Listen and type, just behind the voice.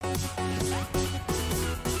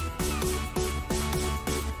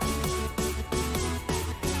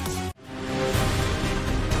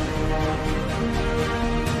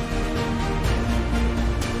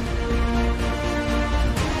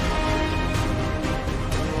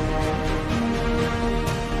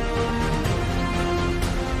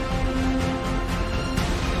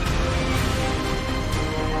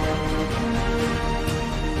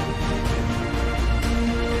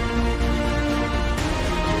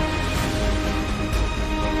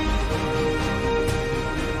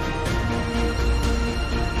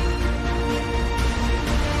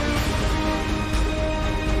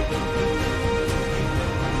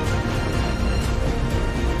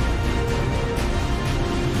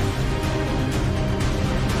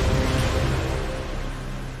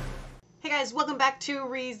Welcome back to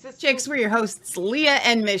Resist Chicks. We're your hosts, Leah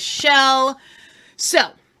and Michelle. So,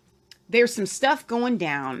 there's some stuff going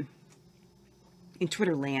down in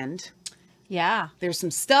Twitter land. Yeah. There's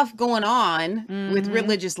some stuff going on with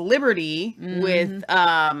religious liberty with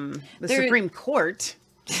the Supreme Court.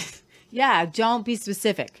 Yeah, don't be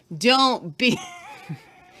specific. Don't be...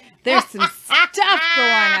 There's some stuff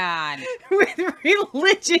going on with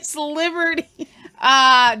religious liberty.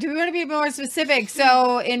 Do we want to be more specific?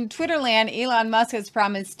 So in Twitter land, Elon Musk has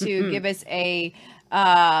promised to give us a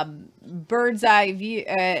bird's eye view.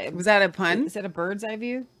 Was that a pun? Is that a bird's eye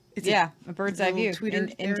view? It's a bird's eye view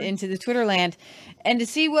into the Twitter land, and to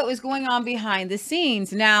see what was going on behind the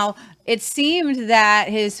scenes. Now, it seemed that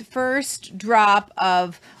his first drop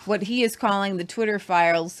of what he is calling the Twitter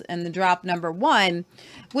files, and the drop number 1,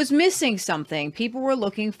 was missing something. People were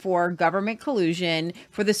looking for government collusion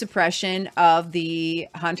for the suppression of the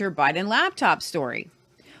Hunter Biden laptop story.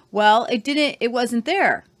 Well, it wasn't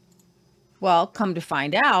there. Well, come to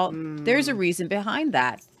find out, there's a reason behind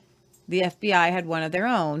that. The FBI had one of their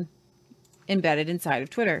own embedded inside of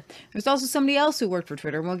Twitter. There's also somebody else who worked for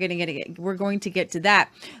Twitter, and we're going to get to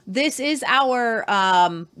that. This is our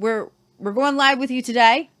we're going live with you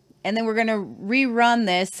today, and then we're going to rerun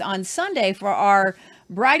this on Sunday for our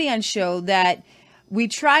Brideon show that we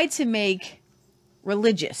tried to make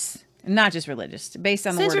religious, not just religious, based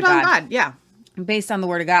on the Word of God. Yeah. Based on the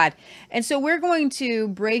Word of God. And so we're going to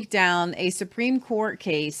break down a Supreme Court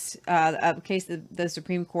case, a case that the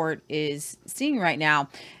Supreme Court is seeing right now.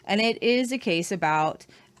 And it is a case about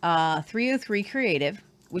 303 Creative,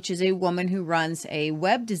 which is a woman who runs a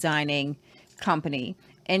web designing company,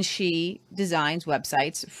 and she designs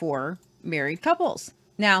websites for married couples.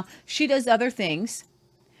 Now, she does other things.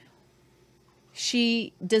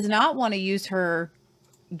 She does not want to use her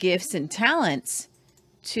gifts and talents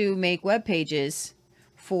to make web pages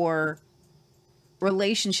for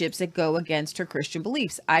relationships that go against her Christian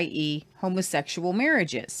beliefs, i.e. homosexual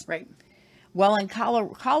marriages. Right. Well, in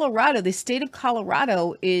Colorado, the state of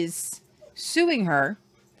Colorado is suing her,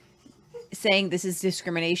 saying this is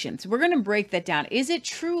discrimination. So we're going to break that down. Is it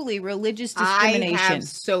truly religious discrimination? I have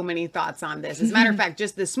so many thoughts on this. As a matter of fact,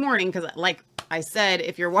 just this morning, because like I said,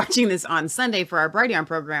 if you're watching this on Sunday for our Brideon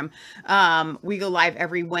program, we go live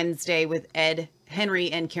every Wednesday with Ed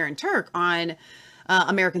Henry and Karen Turk on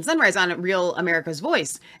American Sunrise on Real America's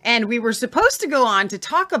Voice. And we were supposed to go on to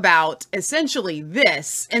talk about essentially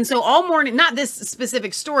this. And so all morning, not this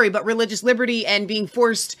specific story, but religious liberty and being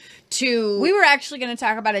forced to... We were actually going to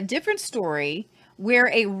talk about a different story where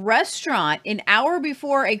a restaurant an hour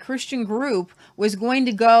before a Christian group was going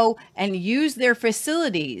to go and use their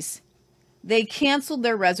facilities, they canceled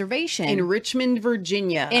their reservation. In Richmond,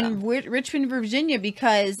 Virginia. Richmond, Virginia,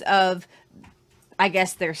 because of, I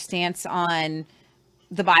guess, their stance on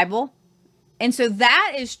the Bible. And so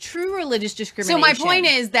that is true religious discrimination. So my point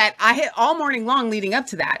is that I had all morning long leading up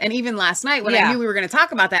to that. And even last night when I knew we were going to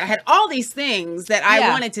talk about that, I had all these things that I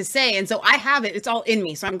wanted to say. And so I have it. It's all in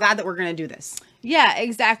me. So I'm glad that we're going to do this. Yeah,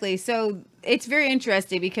 exactly. So it's very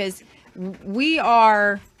interesting because we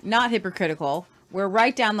are not hypocritical. We're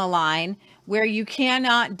right down the line where you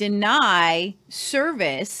cannot deny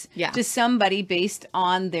service to somebody based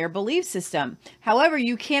on their belief system. However,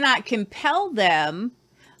 you cannot compel them,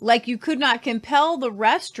 like you could not compel the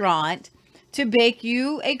restaurant to bake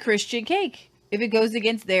you a Christian cake if it goes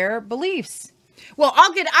against their beliefs. Well,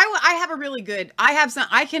 I have a really good,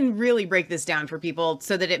 I can really break this down for people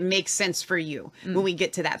so that it makes sense for you when we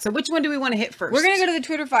get to that. So which one do we want to hit first? We're going to go to the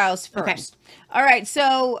Twitter files first. Okay. All right.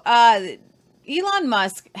 So, Elon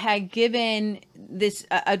Musk had given this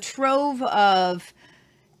a trove of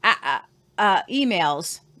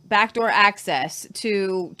emails, backdoor access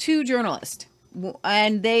to 2 journalists,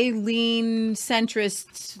 and they lean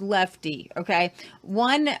centrist lefty. Okay,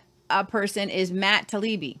 one person is Matt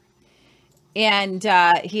Taibbi, and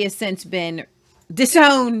he has since been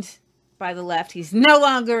disowned by the left. He's no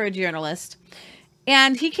longer a journalist.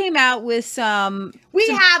 And he came out with some... We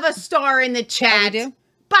have a star in the chat. Oh, we do?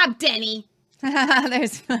 Bob Denny.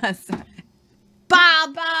 There's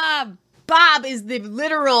Bob. Bob is the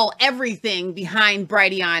literal everything behind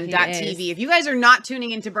Brighteon.tv. If you guys are not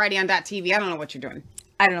tuning into Brighteon.tv, I don't know what you're doing.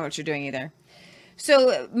 I don't know what you're doing either.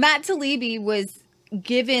 So Matt Taibbi was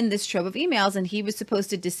given this trove of emails, and he was supposed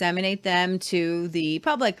to disseminate them to the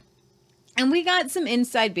public. And we got some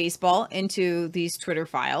inside baseball into these Twitter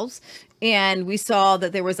files, and we saw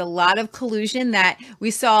that there was a lot of collusion, that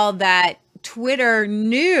we saw that Twitter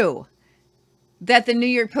knew that the New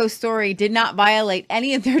York Post story did not violate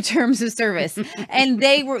any of their terms of service. And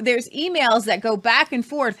there's emails that go back and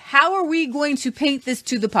forth. How are we going to paint this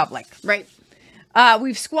to the public? Right.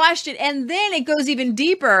 We've squashed it. And then it goes even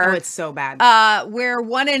deeper. Oh, it's so bad. Where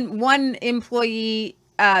one employee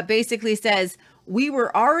basically says, we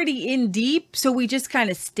were already in deep, so we just kind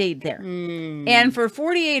of stayed there. And for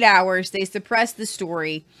 48 hours, they suppressed the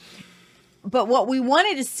story. But what we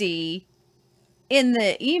wanted to see in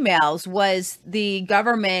the emails was the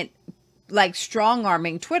government like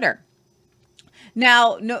strong-arming Twitter.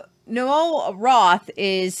 Now, Noel Roth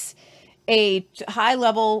was a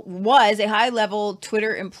high-level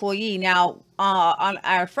Twitter employee. Now, on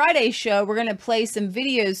our Friday show, we're going to play some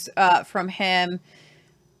videos from him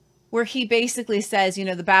where he basically says,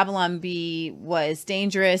 the Babylon Bee was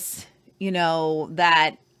dangerous,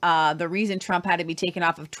 that the reason Trump had to be taken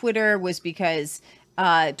off of Twitter was because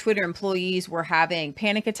Twitter employees were having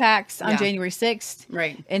panic attacks on January 6th.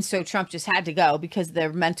 Right. And so Trump just had to go because of the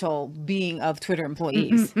mental being of Twitter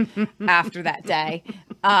employees after that day.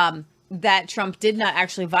 That Trump did not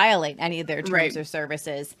actually violate any of their terms or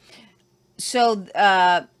services. So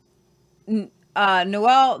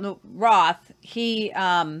Noel Roth, he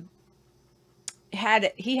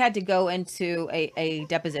had to go into a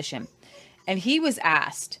deposition, and he was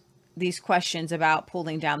asked these questions about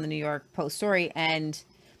pulling down the New York Post story, and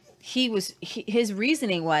his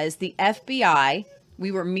reasoning was the FBI. We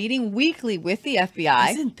were meeting weekly with the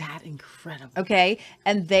FBI. Isn't that incredible? Okay,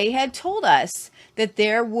 and they had told us that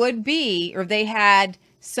there would be, or they had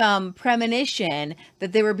some premonition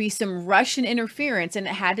that there would be some Russian interference, and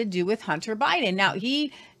it had to do with Hunter Biden. Now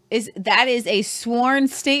that is a sworn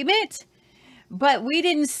statement. But we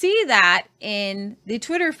didn't see that in the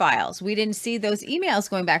Twitter files. We didn't see those emails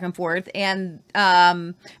going back and forth. And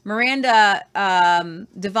Miranda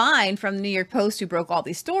Devine from the New York Post, who broke all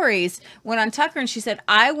these stories, went on Tucker and she said,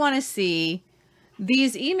 I want to see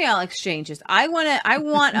these email exchanges. I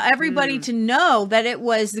want everybody to know that it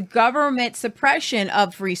was the government suppression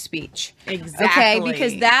of free speech. Exactly. Okay,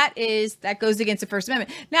 because that goes against the First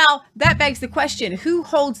Amendment. Now, that begs the question, who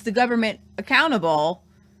holds the government accountable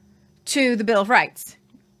to the Bill of Rights?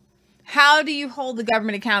 How do you hold the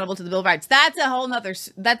government accountable to the Bill of Rights? That's a whole nother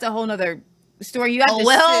story. You have to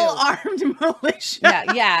well-armed militia.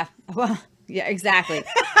 Yeah. Well, yeah, exactly.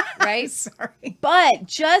 Right? Sorry. But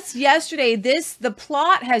just yesterday, the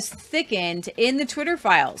plot has thickened in the Twitter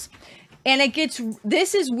files. And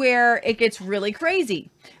this is where it gets really crazy.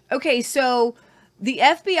 Okay, so the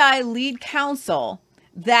FBI lead counsel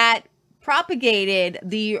that propagated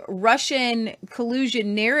the Russian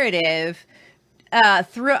collusion narrative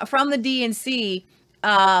from the DNC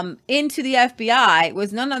into the FBI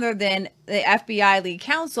was none other than the FBI lead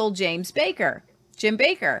counsel, Jim Baker.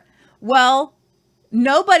 Well,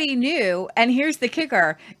 nobody knew, and here's the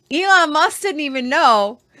kicker, Elon Musk didn't even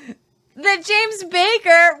know that James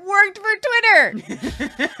Baker worked for Twitter. He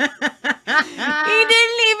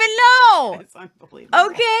didn't even know. That's unbelievable.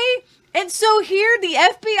 Okay? And so here the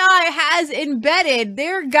FBI has embedded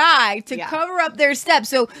their guy to cover up their steps.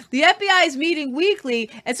 So the FBI is meeting weekly,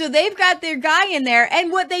 and so they've got their guy in there.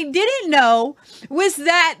 And what they didn't know was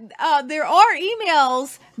that there are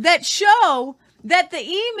emails that show that the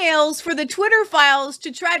emails for the Twitter files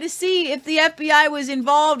to try to see if the FBI was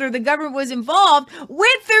involved or the government was involved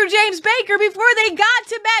went through James Baker before they got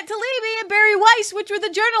to Matt Taibbi and Barry Weiss, which were the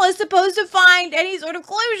journalists supposed to find any sort of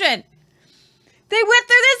collusion. They went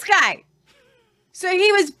through this guy. So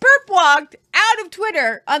he was burp walked out of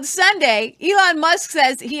Twitter on Sunday. Elon Musk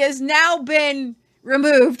says he has now been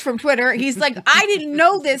removed from Twitter. He's like, I didn't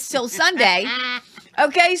know this till Sunday.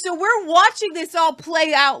 Okay, so we're watching this all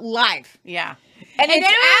play out live. Yeah. And it's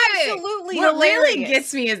absolutely hilarious. What really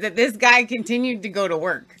gets me is that this guy continued to go to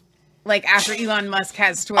work. Like after Elon Musk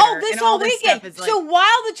has Twitter. Oh, this whole weekend. Like, so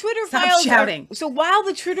while the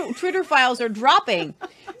Twitter files are dropping,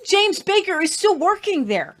 James Baker is still working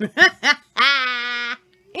there.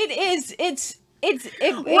 It's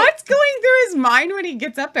What's going through his mind when he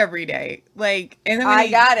gets up every day? Like, and then I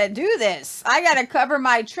gotta do this. I gotta cover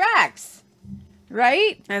my tracks,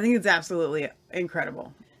 right? I think it's absolutely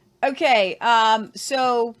incredible. Okay,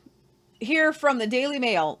 so here from the Daily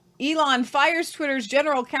Mail, Elon fires Twitter's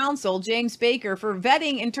general counsel, James Baker, for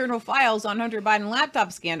vetting internal files on Hunter Biden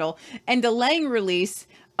laptop scandal and delaying release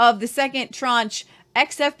of the second tranche.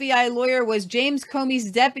 Ex-FBI lawyer was James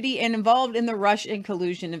Comey's deputy and involved in the Russian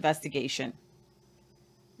collusion investigation.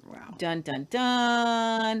 Wow. Dun, dun,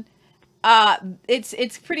 dun.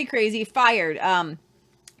 It's pretty crazy. Fired.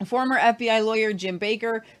 Former FBI lawyer Jim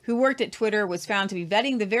Baker, who worked at Twitter, was found to be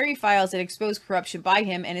vetting the very files that exposed corruption by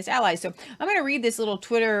him and his allies. So I'm going to read this little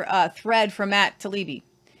Twitter thread from Matt Taibbi.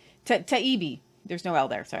 There's no L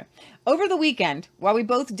there, sorry. Over the weekend, while we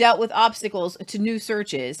both dealt with obstacles to new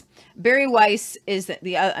searches, Barry Weiss is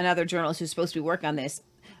another journalist who's supposed to be working on this.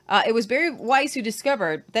 It was Barry Weiss who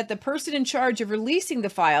discovered that the person in charge of releasing the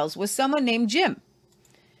files was someone named Jim.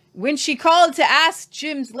 When she called to ask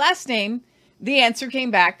Jim's last name, the answer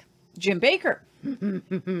came back, Jim Baker.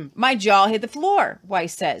 My jaw hit the floor,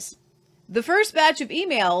 Weiss says. The first batch of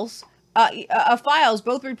emails, files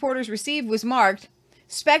both reporters received was marked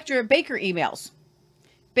Spectre Baker emails.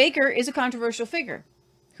 Baker is a controversial figure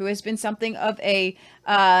who has been something of a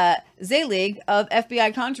Zelig of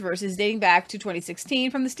FBI controversies dating back to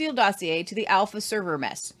 2016, from the Steele dossier to the Alpha server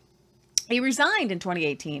mess. He resigned in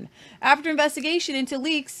 2018 after investigation into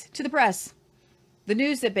leaks to the press. The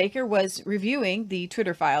news that Baker was reviewing the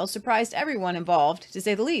Twitter files surprised everyone involved, to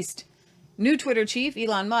say the least. New Twitter chief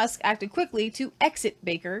Elon Musk acted quickly to exit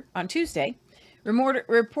Baker on Tuesday.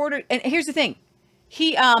 Reported, and here's the thing.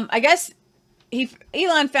 Elon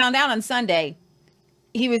found out on Sunday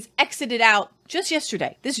he was exited out just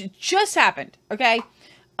yesterday. This just happened, okay?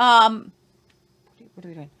 What are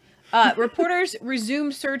we doing? Reporters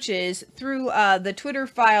resumed searches through the Twitter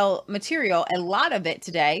file material, a lot of it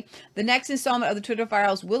today. The next installment of the Twitter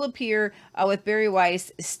files will appear with Barry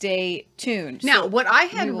Weiss. Stay tuned. Now, what I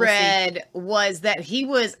had read was that he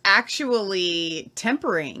was actually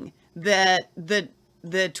tempering the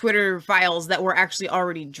Twitter files that were actually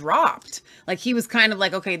already dropped. Like, he was kind of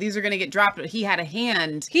like, okay, these are going to get dropped, but he had a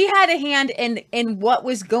hand. He had a hand in what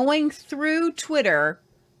was going through Twitter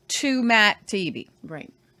to Matt Taibbi.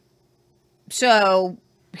 Right. So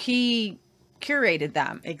he curated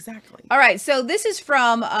them. Exactly. All right. So this is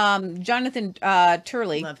from Jonathan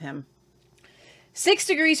Turley. Love him. 6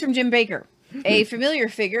 degrees from Jim Baker. A familiar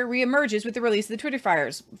figure reemerges with the release of the Twitter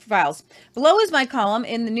files. Below is my column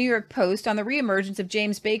in the New York Post on the reemergence of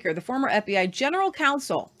James Baker, the former FBI general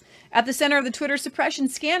counsel, at the center of the Twitter suppression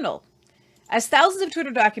scandal. As thousands of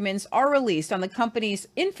Twitter documents are released on the company's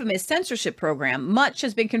infamous censorship program, much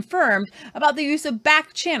has been confirmed about the use of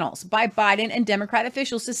back channels by Biden and Democrat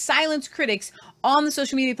officials to silence critics on the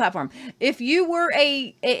social media platform. If you were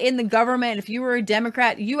in the government, if you were a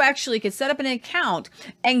Democrat, you actually could set up an account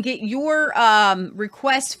and get your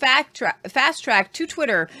request fast track to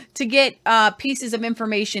Twitter to get pieces of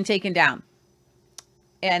information taken down.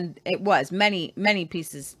 And it was many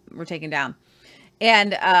pieces were taken down.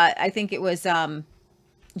 And I think it was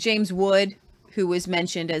James Wood who was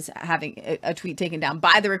mentioned as having a tweet taken down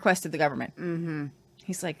by the request of the government. Mm-hmm.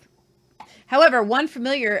 He's like, however, one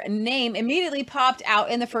familiar name immediately popped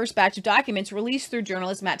out in the first batch of documents released through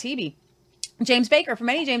journalist Matt Taibbi. James Baker. For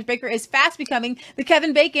many, James Baker is fast becoming the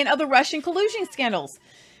Kevin Bacon of the Russian collusion scandals.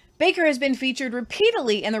 Baker has been featured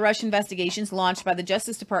repeatedly in the Russian investigations launched by the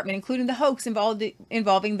Justice Department, including the hoax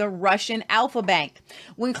involving the Russian Alpha Bank.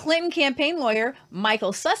 When Clinton campaign lawyer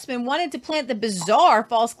Michael Sussman wanted to plant the bizarre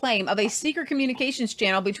false claim of a secret communications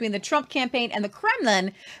channel between the Trump campaign and the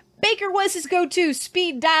Kremlin, Baker was his go-to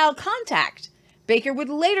speed dial contact. Baker would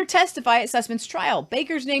later testify at Sussman's trial.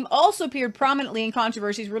 Baker's name also appeared prominently in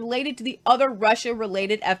controversies related to the other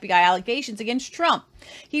Russia-related FBI allegations against Trump.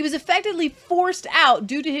 He was effectively forced out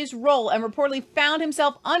due to his role and reportedly found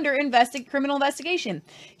himself under criminal investigation.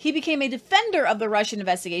 He became a defender of the Russian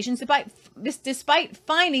investigations despite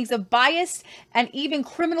findings of bias and even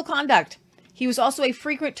criminal conduct. He was also a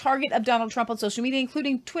frequent target of Donald Trump on social media,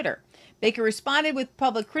 including Twitter. Baker responded with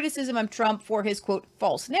public criticism of Trump for his, quote,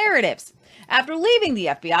 false narratives. After leaving the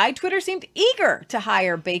FBI, Twitter seemed eager to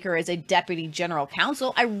hire Baker as a deputy general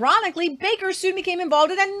counsel. Ironically, Baker soon became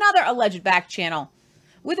involved in another alleged back channel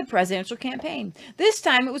with a presidential campaign. This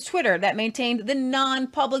time it was Twitter that maintained the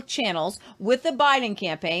non-public channels with the Biden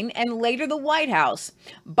campaign and later the White House.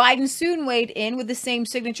 Biden soon weighed in with the same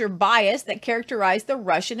signature bias that characterized the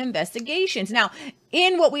Russian investigations. Now,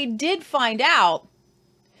 in what we did find out,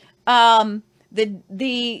 the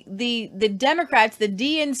Democrats, the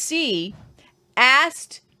DNC,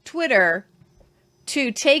 asked Twitter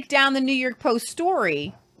to take down the New York Post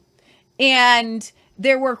story, and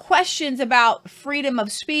there were questions about freedom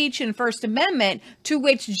of speech and First Amendment, to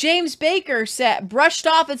which James Baker brushed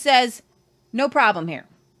off and says, no problem here.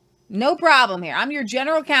 No problem here. I'm your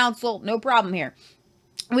general counsel. No problem here.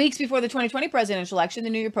 Weeks before the 2020 presidential election, the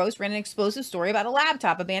New York Post ran an explosive story about a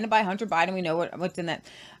laptop abandoned by Hunter Biden. We know what's in that.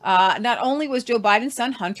 Not only was Joe Biden's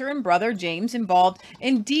son Hunter and brother James involved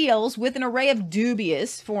in deals with an array of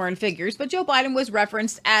dubious foreign figures, but Joe Biden was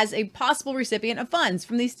referenced as a possible recipient of funds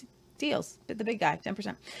from these deals. The big guy,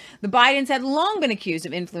 10%. The Bidens had long been accused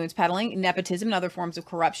of influence peddling, nepotism, and other forms of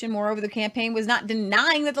corruption. Moreover, the campaign was not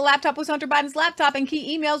denying that the laptop was Hunter Biden's laptop, and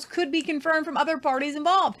key emails could be confirmed from other parties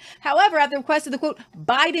involved. However, at the request of the, quote,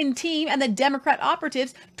 Biden team and the Democrat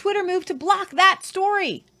operatives, Twitter moved to block that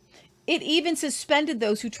story. It even suspended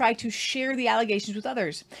those who tried to share the allegations with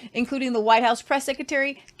others, including the White House press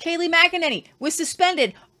secretary, Kayleigh McEnany, was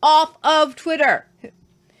suspended off of Twitter.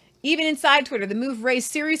 Even inside Twitter, the move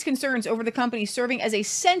raised serious concerns over the company serving as a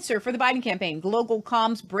censor for the Biden campaign. Global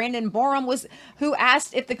Comms' Brandon Borum who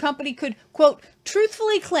asked if the company could, quote,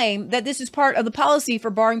 truthfully claim that this is part of the policy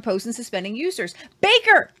for barring posts and suspending users.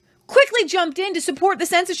 Baker quickly jumped in to support the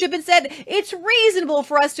censorship and said it's reasonable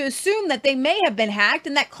for us to assume that they may have been hacked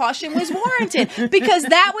and that caution was warranted, because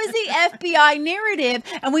that was the FBI narrative.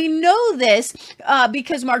 And we know this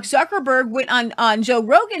because Mark Zuckerberg went on Joe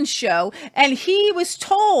Rogan's show and he was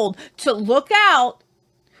told to look out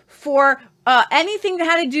for anything that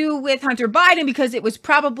had to do with Hunter Biden because it was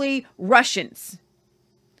probably Russians.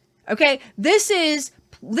 Okay, this is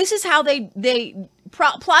how they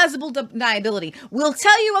plausible deniability. We'll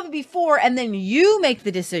tell you of it before, and then you make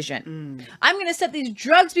the decision. I'm going to set these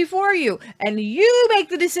drugs before you, and you make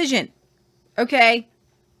the decision. Okay?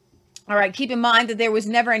 All right, keep in mind that there was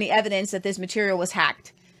never any evidence that this material was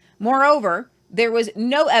hacked. Moreover, there was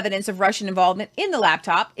no evidence of Russian involvement in the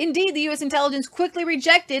laptop. Indeed, the U.S. intelligence quickly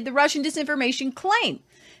rejected the Russian disinformation claim.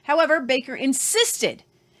 However, Baker insisted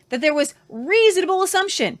that there was reasonable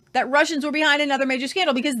assumption that Russians were behind another major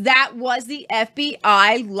scandal, because that was the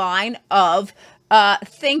FBI line of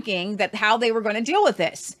thinking that how they were going to deal with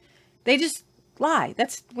this. They just lie.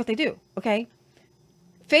 That's what they do. Okay.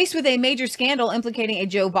 Faced with a major scandal implicating a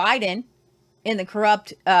Joe Biden in the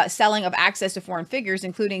corrupt selling of access to foreign figures,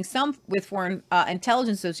 including some with foreign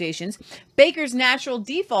intelligence associations, Baker's natural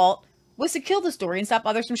default was to kill the story and stop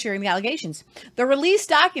others from sharing the allegations. The released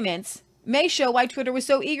documents may show why Twitter was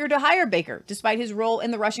so eager to hire Baker, despite his role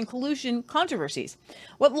in the Russian collusion controversies.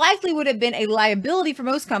 What likely would have been a liability for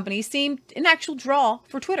most companies seemed an actual draw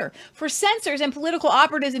for Twitter. For censors and political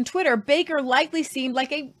operatives in Twitter, Baker likely seemed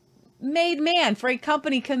like a made man for a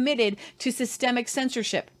company committed to systemic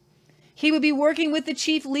censorship. He would be working with the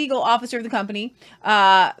chief legal officer of the company.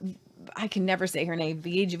 I can never say her name.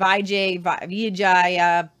 Vijaya.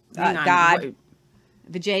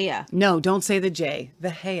 Vijaya. No, don't say the J.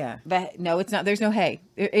 Vijaya. No, it's not. There's no hey.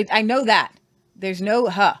 I know that. There's no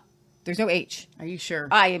huh. There's no H. Are you sure?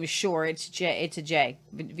 I am sure it's J. It's a J.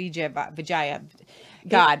 Vijaya.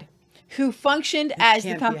 God, who functioned as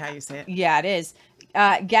the company. Can't be how you say it. Yeah, it is.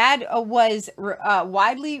 Gad was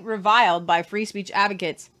widely reviled by free speech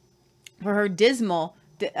advocates for her dismissal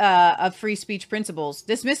of free speech principles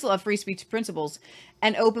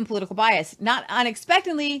and open political bias. Not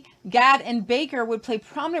unexpectedly, Gad and Baker would play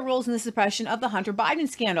prominent roles in the suppression of the Hunter Biden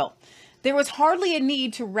scandal. There was hardly a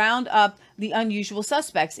need to round up the unusual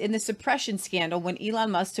suspects in the suppression scandal when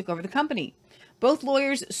Elon Musk took over the company. Both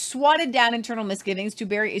lawyers swatted down internal misgivings to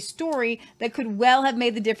bury a story that could well have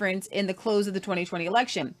made the difference in the close of the 2020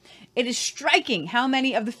 election. It is striking how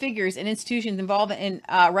many of the figures and institutions involved in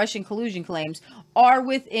Russian collusion claims are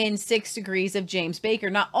within 6 degrees of James Baker.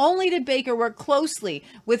 Not only did Baker work closely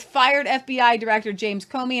with fired FBI Director James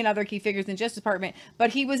Comey and other key figures in the Justice Department, but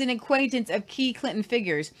he was an acquaintance of key Clinton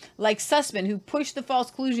figures like Sussman, who pushed the false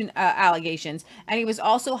collusion allegations, and he was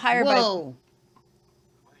also hired by...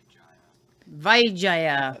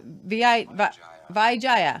 Vijaya.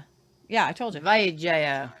 Vijaya. Yeah, I told you.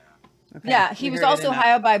 Vijaya. Okay. Yeah, he was also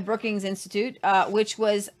hired by Brookings Institute, which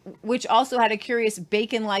also had a curious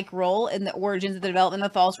Bacon-like role in the origins of the development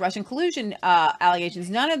of false Russian collusion allegations.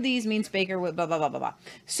 None of these means Baker would blah blah blah blah blah.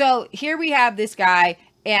 So here we have this guy,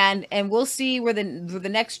 and we'll see where the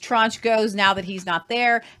next tranche goes now that he's not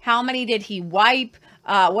there. How many did he wipe?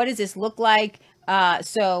 What does this look like? No,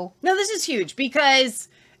 this is huge because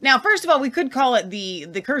Now, first of all, we could call it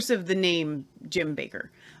the curse of the name Jim Bakker.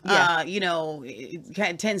 Yeah.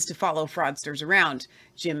 It tends to follow fraudsters around.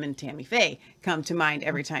 Jim and Tammy Faye come to mind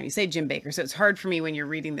every time you say Jim Bakker. So it's hard for me when you're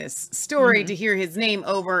reading this story to hear his name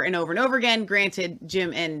over and over and over again. Granted,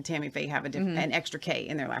 Jim and Tammy Faye have an extra K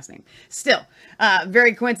in their last name. Still,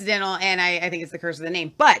 very coincidental, and I think it's the curse of the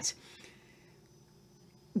name. But,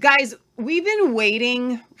 guys, we've been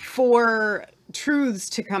waiting for truths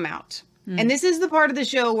to come out. And this is the part of the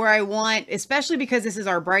show where I want, especially because this is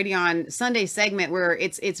our Brighteon Sunday segment, where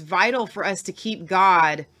it's vital for us to keep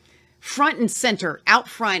God front and center, out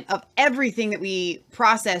front of everything that we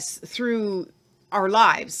process through our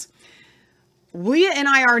lives. We and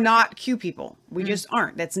I are not cute people. We just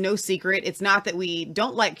aren't. That's no secret. It's not that we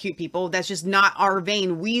don't like cute people. That's just not our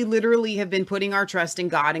vein. We literally have been putting our trust in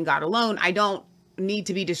God and God alone. I don't need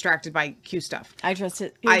to be distracted by cute stuff. I trust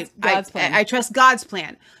it. God's plan. I trust God's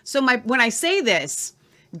plan. So when I say this,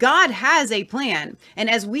 God has a plan. And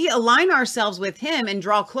as we align ourselves with him and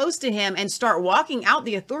draw close to him and start walking out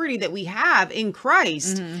the authority that we have in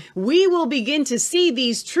Christ, we will begin to see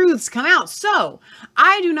these truths come out. So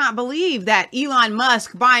I do not believe that Elon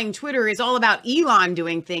Musk buying Twitter is all about Elon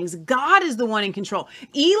doing things. God is the one in control.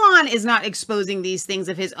 Elon is not exposing these things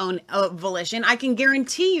of his own volition. I can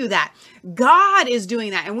guarantee you that. God is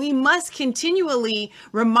doing that. And we must continually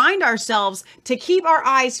remind ourselves to keep our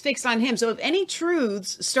eyes fixed on him. So if any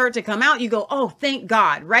truths start to come out, you go, oh, thank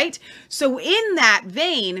God, right? So in that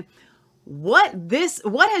vein, what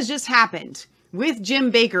has just happened with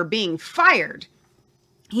Jim Bakker being fired,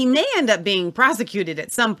 he may end up being prosecuted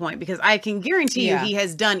at some point, because I can guarantee you he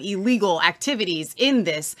has done illegal activities in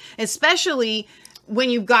this, especially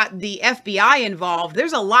when you've got the FBI involved.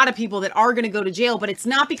 There's a lot of people that are going to go to jail, but it's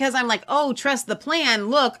not because I'm like, oh, trust the plan.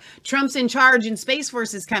 Look, Trump's in charge and Space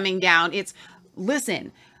Force is coming down. It's,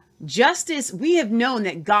 listen, justice, we have known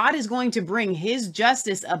that God is going to bring his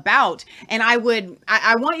justice about. And I want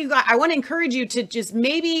to encourage you to just,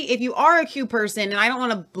 maybe if you are a Q person, and I don't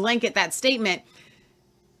want to blanket that statement,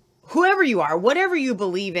 whoever you are, whatever you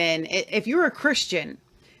believe in, if you're a Christian,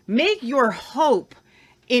 make your hope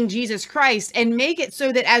in Jesus Christ, and make it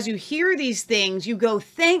so that as you hear these things, you go,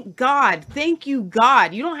 thank God, thank you,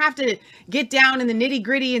 God. You don't have to get down in the nitty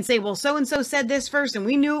gritty and say, well, so-and-so said this first and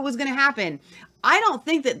we knew it was going to happen. I don't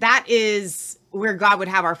think that is where God would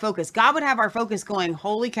have our focus. God would have our focus going,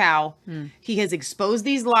 holy cow, he has exposed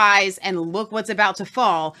these lies and look what's about to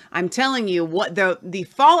fall. I'm telling you, what the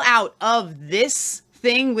fallout of this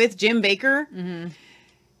thing with Jim Bakker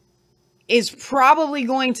is probably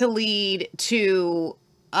going to lead to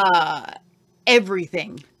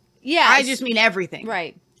everything. Yeah. I just mean everything.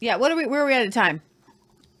 Right. Yeah. Where are we at a time?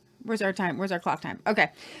 Where's our time? Where's our clock time? Okay.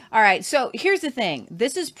 All right. So here's the thing.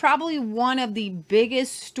 This is probably one of the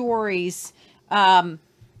biggest stories of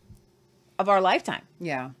our lifetime.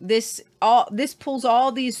 Yeah. This pulls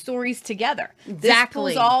all these stories together.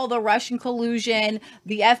 Exactly. This pulls all the Russian collusion,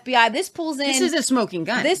 the FBI. This pulls in. This is a smoking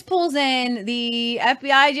gun. This pulls in the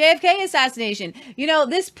FBI JFK assassination.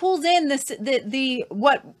 This pulls in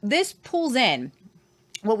this pulls in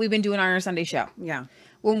what we've been doing on our Sunday show. Yeah.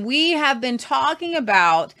 When we have been talking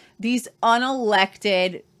about these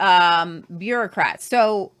unelected bureaucrats.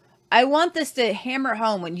 So I want this to hammer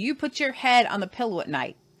home when you put your head on the pillow at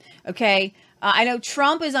night. Okay. I know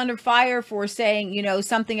Trump is under fire for saying,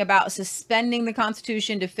 something about suspending the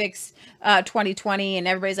Constitution to fix 2020. And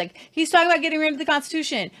everybody's like, he's talking about getting rid of the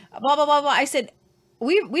Constitution, blah, blah, blah, blah. I said,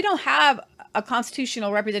 we don't have a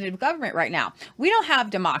constitutional representative government right now. We don't have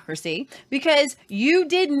democracy because you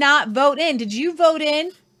did not vote in. Did you vote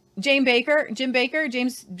in Jim Bakker,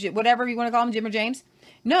 James, whatever you want to call him, Jim or James?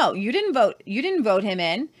 No, you didn't vote. You didn't vote him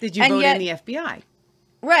in. Did you vote in the FBI?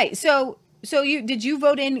 Right. So did you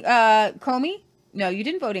vote in Comey? No, you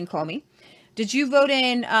didn't vote in Comey. Did you vote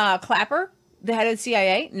in Clapper, the head of the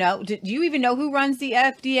CIA? No. Do you even know who runs the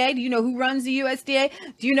FDA? Do you know who runs the USDA?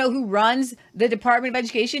 Do you know who runs the Department of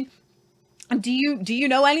Education? Do you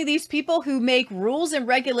know any of these people who make rules and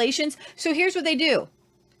regulations? So here's what they do.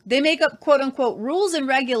 They make up quote unquote rules and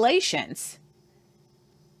regulations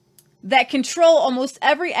that control almost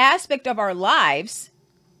every aspect of our lives.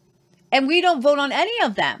 And we don't vote on any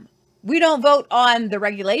of them. We don't vote on the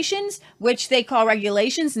regulations, which they call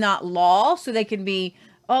regulations, not law. So they can be,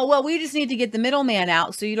 oh, well, we just need to get the middleman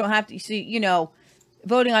out. So you don't have to see,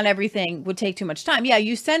 voting on everything would take too much time. Yeah,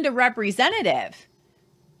 you send a representative.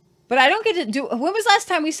 But I don't get to do. When was the last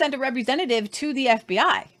time we sent a representative to the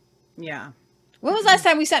FBI? Yeah. When was the last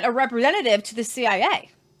time we sent a representative to the CIA?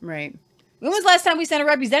 Right. When was the last time we sent a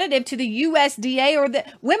representative to the USDA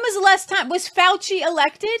when was the last time? Was Fauci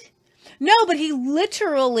elected? No, but he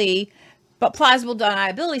literally But plausible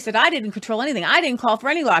deniability said, I didn't control anything. I didn't call for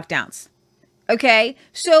any lockdowns. Okay,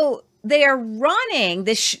 so they are running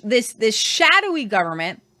this shadowy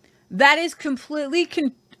government that is completely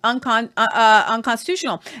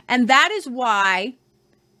unconstitutional, and that is why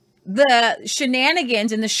the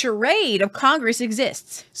shenanigans and the charade of Congress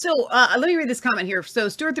exists. So let me read this comment here. So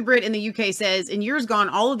Stuart the Brit in the UK says, in years gone,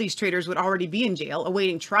 all of these traitors would already be in jail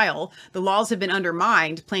awaiting trial. The laws have been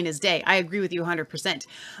undermined, plain as day. I agree with you 100%.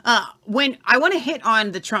 When I want to hit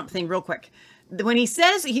on the Trump thing real quick. When he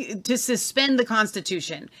says to suspend the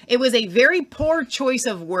Constitution, it was a very poor choice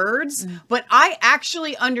of words, but I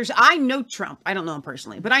actually I know Trump. I don't know him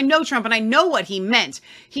personally, but I know Trump and I know what he meant.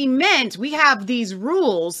 He meant we have these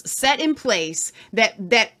rules set in place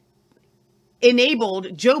that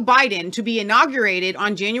enabled Joe Biden to be inaugurated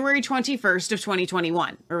on January 21st of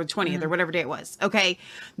 2021 or 20th or whatever day it was. Okay.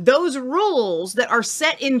 Those rules that are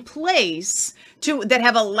set in place that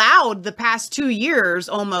have allowed the past 2 years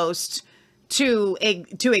almost to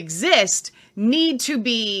exist need to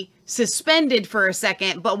be suspended for a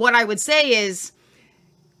second. But what I would say is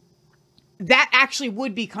that actually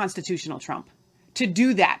would be constitutional, Trump, to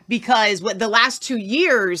do that, because what the last 2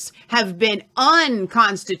 years have been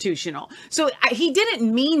unconstitutional. So he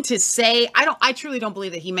didn't mean to say, I truly don't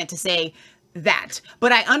believe that he meant to say that,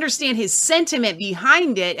 but I understand his sentiment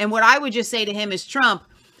behind it. And what I would just say to him is, Trump,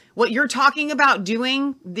 what you're talking about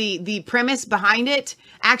doing, the premise behind it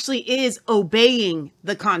actually is obeying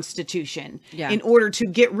the Constitution in order to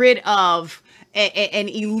get rid of an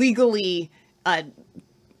illegally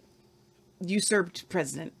usurped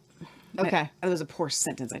president. Okay. That was a poor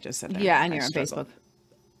sentence I just said there. Yeah, and you're on Facebook.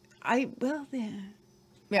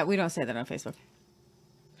 Yeah, we don't say that on Facebook.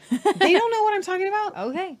 They don't know what I'm talking about?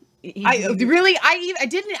 Okay.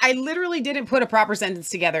 I literally didn't put a proper sentence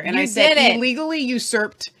together. And I said illegally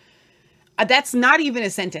usurped. That's not even a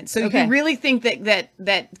sentence. So you really think that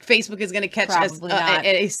Facebook is going to catch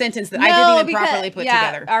a sentence that I didn't even properly put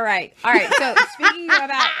together? All right. So speaking about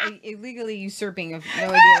illegally usurping, I have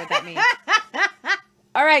no idea what that means.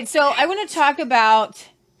 All right. So I want to talk about.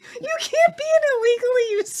 You can't be an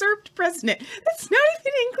illegally usurped president. That's not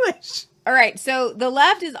even English. All right, so the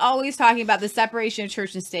left is always talking about the separation of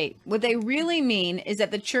church and state. What they really mean is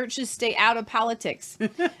that the church should stay out of politics.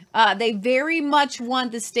 They very much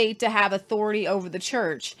want the state to have authority over the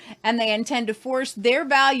church, and they intend to force their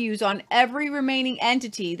values on every remaining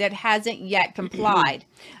entity that hasn't yet complied.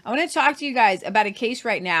 I want to talk to you guys about a case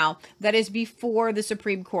right now that is before the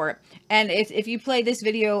Supreme Court. And if you play this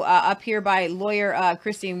video up here by lawyer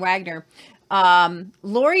Christine Wagner,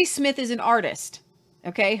 Lori Smith is an artist.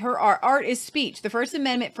 Okay, her art is speech. The First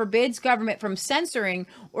Amendment forbids government from censoring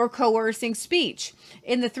or coercing speech.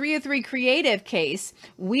 In the 303 creative case,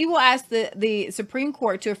 we will ask the Supreme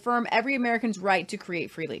Court to affirm every American's right to create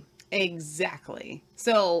freely. Exactly.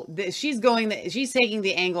 So she's taking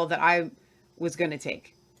the angle that I was going to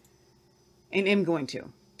take and am going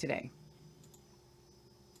to today.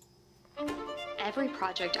 Every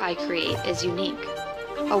project I create is unique,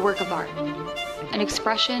 a work of art, an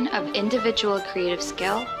expression of individual creative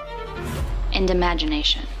skill and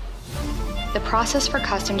imagination. The process for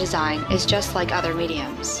custom design is just like other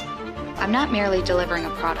mediums. I'm not merely delivering a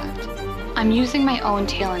product. I'm using my own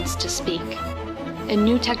talents to speak. And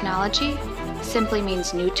new technology simply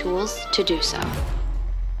means new tools to do so.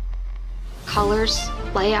 Colors,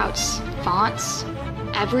 layouts, fonts,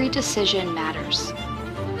 every decision matters.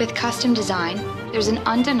 With custom design, there's an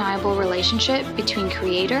undeniable relationship between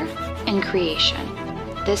creator and creation.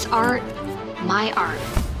 This art, my art,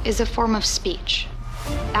 is a form of speech.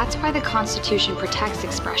 That's why the Constitution protects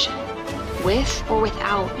expression, with or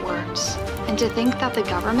without words. And to think that the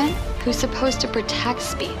government, who's supposed to protect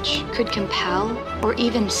speech, could compel or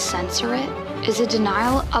even censor it is a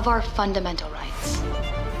denial of our fundamental rights.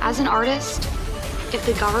 As an artist, if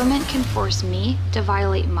the government can force me to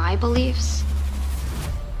violate my beliefs,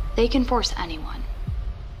 they can force anyone.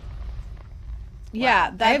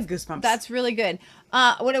 Yeah, I have goosebumps. That's really good.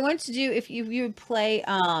 What I want to do, if you would play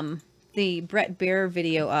the Brett Baer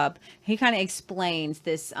video up, he kind of explains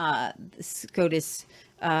this SCOTUS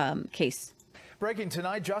case. Breaking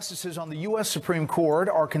tonight, justices on the U.S. Supreme Court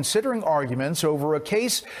are considering arguments over a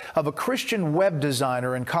case of a Christian web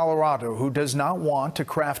designer in Colorado who does not want to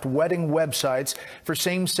craft wedding websites for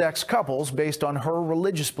same-sex couples based on her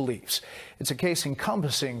religious beliefs. It's a case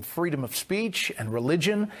encompassing freedom of speech and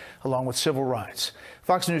religion, along with civil rights.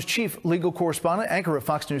 Fox News chief legal correspondent, anchor of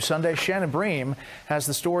Fox News Sunday, Shannon Bream, has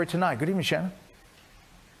the story tonight. Good evening, Shannon.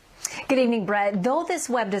 Good evening, Brett. Though this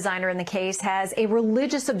web designer in the case has a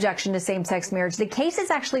religious objection to same-sex marriage, the case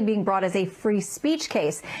is actually being brought as a free speech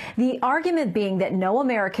case. The argument being that no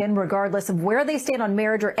American, regardless of where they stand on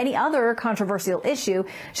marriage or any other controversial issue,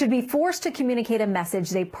 should be forced to communicate a message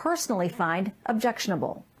they personally find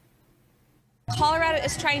objectionable. Colorado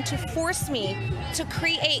is trying to force me to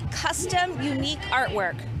create custom, unique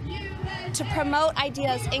artwork to promote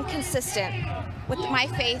ideas inconsistent with my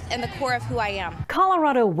faith and the core of who I am.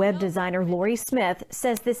 Colorado web designer Lori Smith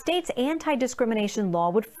says the state's anti-discrimination law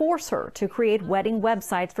would force her to create wedding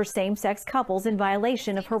websites for same-sex couples in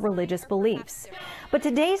violation of her religious beliefs. But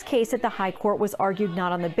today's case at the High Court was argued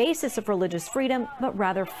not on the basis of religious freedom, but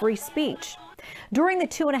rather free speech. During the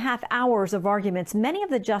 2.5 hours of arguments, many of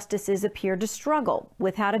the justices appeared to struggle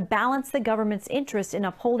with how to balance the government's interest in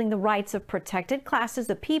upholding the rights of protected classes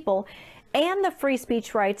of people and the free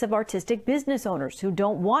speech rights of artistic business owners who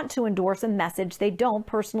don't want to endorse a message they don't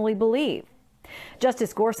personally believe.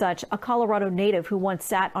 Justice Gorsuch, a Colorado native who once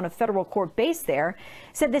sat on a federal court base there,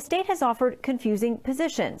 said the state has offered confusing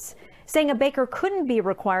positions, saying a baker couldn't be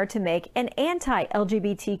required to make an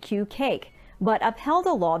anti-LGBTQ cake, but upheld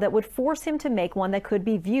a law that would force him to make one that could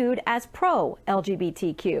be viewed as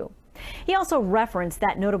pro-LGBTQ. He also referenced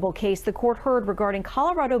that notable case the court heard regarding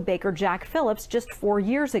Colorado baker Jack Phillips just 4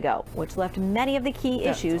 years ago, which left many of the key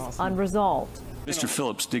issues unresolved. Mr.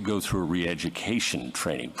 Phillips did go through a re-education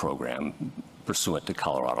training program pursuant to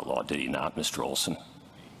Colorado law, did he not, Mr. Olson?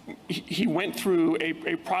 He went through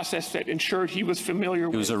a process that ensured he was familiar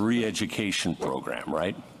with... It was a re-education program,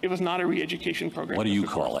 right? It was not a re-education program. What do you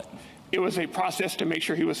call it? It was a process to make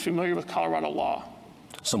sure he was familiar with Colorado law.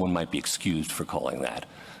 Someone might be excused for calling that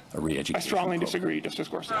a re-education I strongly program. disagree, Justice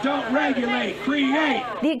Gorsuch. Don't regulate, create.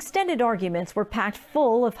 The extended arguments were packed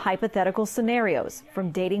full of hypothetical scenarios,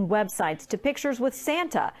 from dating websites to pictures with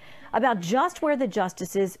Santa, about just where the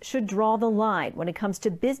justices should draw the line when it comes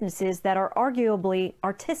to businesses that are arguably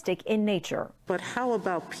artistic in nature. But how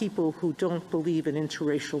about people who don't believe in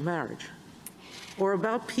interracial marriage? Or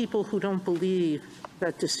about people who don't believe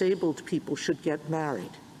that disabled people should get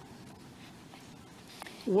married?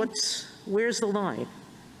 Where's the line?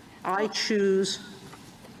 I choose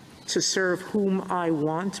to serve whom I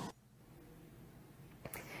want.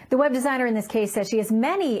 The web designer in this case says she has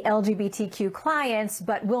many LGBTQ clients,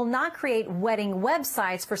 but will not create wedding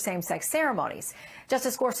websites for same-sex ceremonies.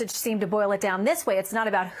 Justice Gorsuch seemed to boil it down this way. It's not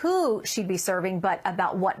about who she'd be serving, but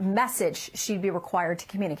about what message she'd be required to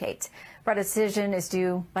communicate. Her decision is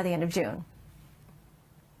due by the end of June.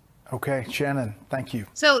 Okay, Shannon, thank you.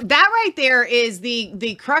 So that right there is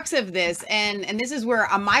the crux of this, and this is where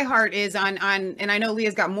my heart is on. And I know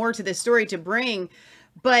Leah's got more to this story to bring,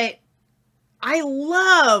 but I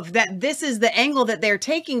love that this is the angle that they're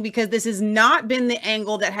taking, because this has not been the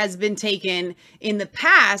angle that has been taken in the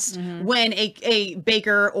past when a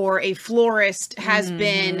baker or a florist has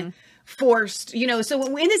been forced. You know, so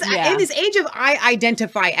in this age of I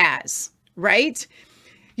identify as, right?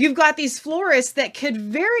 You've got these florists that could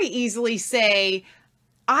very easily say,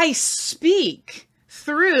 I speak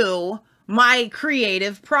through my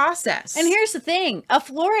creative process. And here's the thing. A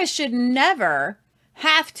florist should never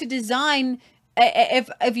have to design,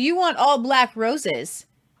 if you want all black roses,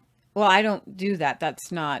 well, I don't do that. That's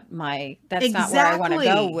not where I want to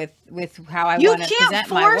go with how I want to present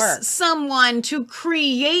my work. You can't force someone to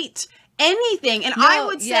create anything. And I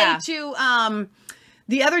would say to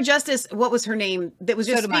the other justice, what was her name that was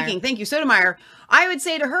just speaking? Thank you, Sotomayor. I would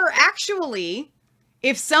say to her, actually,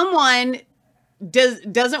 if someone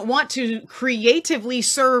doesn't want to creatively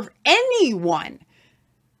serve anyone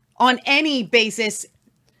on any basis,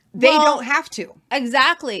 they don't have to.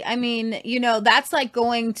 Exactly. I mean, you know, that's like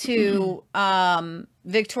going to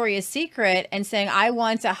Victoria's Secret and saying, I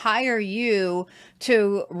want to hire you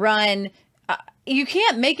to run. You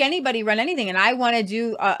can't make anybody run anything. And I want to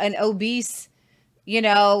do an obese,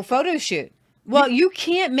 photo shoot. Well, you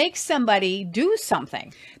can't make somebody do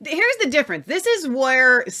something. Here's the difference. This is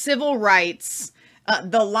where civil rights,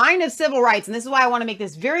 the line of civil rights, and this is why I want to make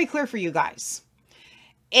this very clear for you guys.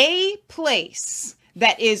 A place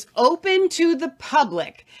that is open to the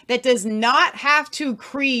public, that does not have to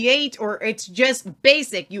create, or it's just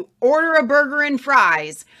basic. You order a burger and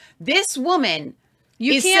fries. This woman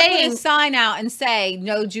You can't put a sign out and say,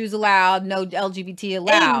 no Jews allowed, no LGBT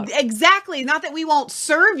allowed. Exactly. Not that we won't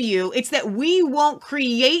serve you. It's that we won't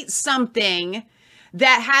create something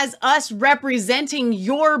that has us representing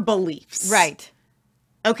your beliefs. Right.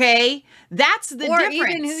 Okay, that's the or difference.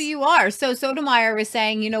 even who you are. So Sotomayor was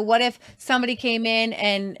saying, what if somebody came in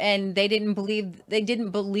and they didn't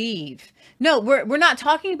believe. No, we're not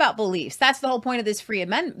talking about beliefs. That's the whole point of this free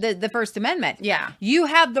amendment, the First Amendment. Yeah. You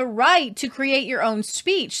have the right to create your own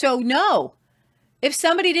speech. So no, if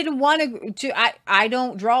somebody didn't want to, I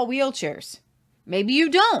don't draw wheelchairs. Maybe you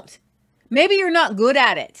don't. Maybe you're not good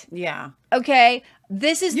at it. Yeah. Okay.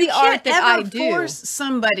 This is the art that I do. Force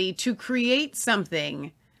somebody to create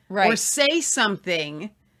something or say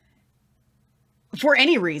something for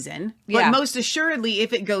any reason, but most assuredly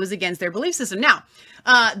if it goes against their belief system. Now,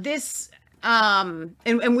 and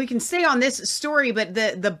we can stay on this story, but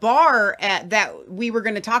the bar that we were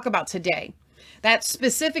going to talk about today, that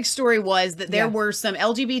specific story was that there were some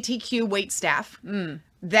LGBTQ wait staff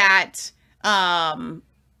that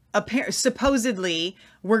supposedly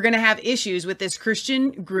we're going to have issues with this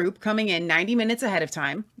Christian group coming in 90 minutes ahead of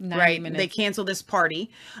time, right? They canceled this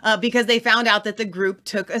party because they found out that the group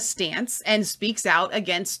took a stance and speaks out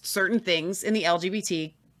against certain things in the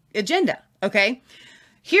LGBT agenda. Okay.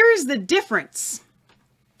 Here's the difference.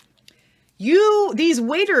 These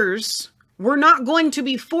waiters were not going to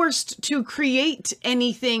be forced to create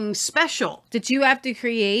anything special. Did you have to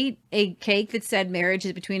create a cake that said marriage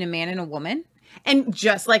is between a man and a woman? And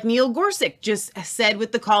just like Neil Gorsuch just said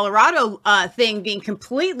with the Colorado thing being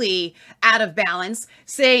completely out of balance,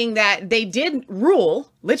 saying that they did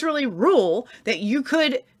literally rule, that you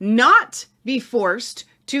could not be forced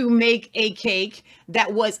to make a cake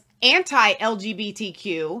that was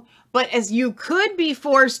anti-LGBTQ, but as you could be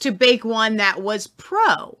forced to bake one that was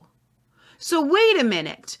pro. So wait a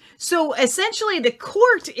minute. So essentially the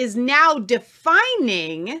court is now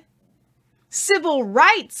defining civil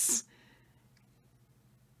rights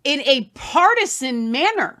in a partisan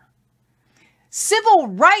manner. Civil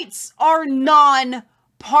rights are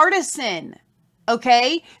non-partisan,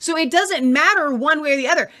 okay? So it doesn't matter one way or the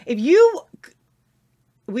other.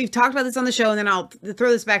 We've talked about this on the show, and then I'll throw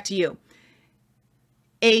this back to you.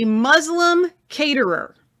 A Muslim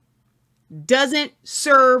caterer doesn't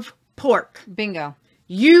serve pork. Bingo.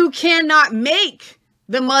 You cannot make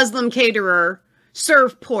the Muslim caterer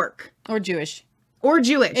serve pork. Or Jewish.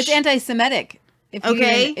 It's anti-Semitic.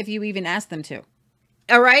 If you even ask them to.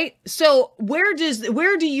 All right. So where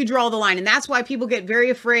do you draw the line? And that's why people get very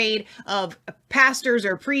afraid of pastors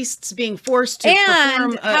or priests being forced to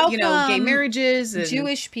perform, gay marriages.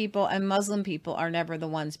 Jewish people and Muslim people are never the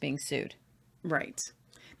ones being sued. Right.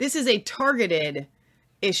 This is a targeted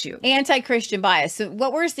issue. Anti-Christian bias. So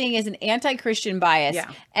what we're seeing is an anti-Christian bias.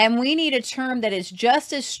 Yeah. And we need a term that is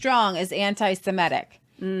just as strong as anti-Semitic.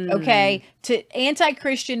 Okay. To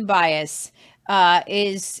anti-Christian bias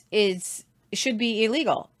should be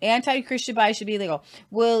illegal. Anti-Christian bias should be illegal.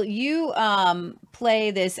 Will you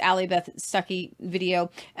play this Allie Beth Stuckey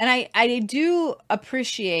video? And I do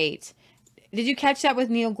appreciate, did you catch that with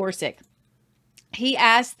Neil Gorsuch? He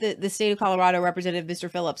asked the state of Colorado Representative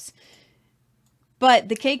Mr. Phillips, but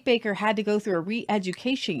the cake baker had to go through a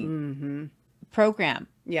re-education program.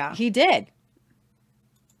 Yeah. He did.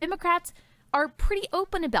 Democrats are pretty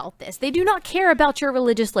open about this. They do not care about your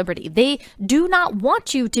religious liberty. They do not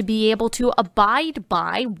want you to be able to abide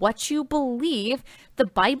by what you believe the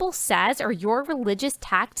Bible says or your religious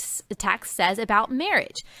text says about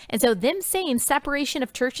marriage. And so them saying separation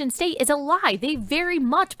of church and state is a lie. They very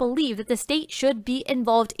much believe that the state should be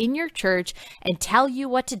involved in your church and tell you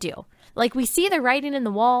what to do. Like we see the writing in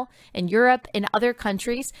the wall in Europe and other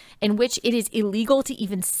countries in which it is illegal to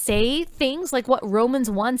even say things like what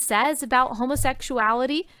Romans 1 says about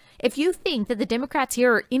homosexuality. If you think that the Democrats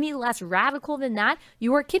here are any less radical than that,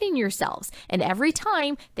 you are kidding yourselves. And every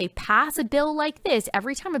time they pass a bill like this,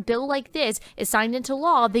 every time a bill like this is signed into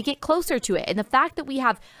law, they get closer to it. And the fact that we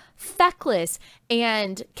have feckless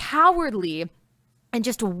and cowardly and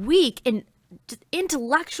just weak and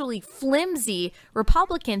intellectually flimsy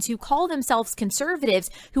Republicans who call themselves conservatives,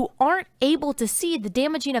 who aren't able to see the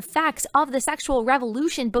damaging effects of the sexual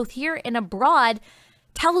revolution both here and abroad,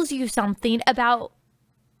 tells you something about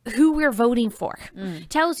who we're voting for.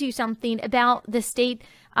 Tells you something about the state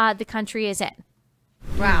the country is in.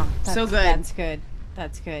 Wow, so good.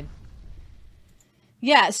 That's good.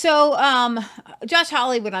 Yeah, so Josh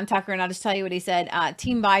Hawley went on Tucker, and I'll just tell you what he said.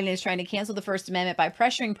 Team Biden is trying to cancel the First Amendment by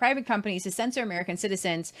pressuring private companies to censor American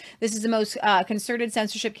citizens. This is the most concerted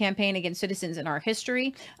censorship campaign against citizens in our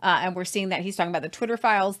history. And we're seeing that he's talking about the Twitter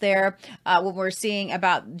files there. What we're seeing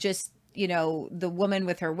about just, the woman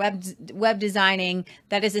with her web designing,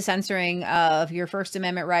 that is the censoring of your First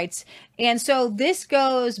Amendment rights. And so this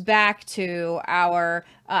goes back to our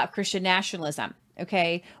Christian nationalism.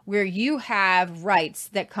 okay, where you have rights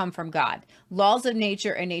that come from God, laws of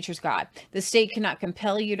nature, and nature's God. The state cannot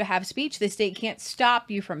compel you to have speech. The state can't stop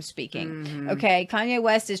you from speaking. Okay, Kanye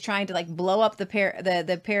West is trying to like blow up the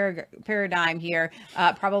paradigm here,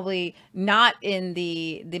 probably not in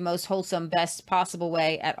the most wholesome, best possible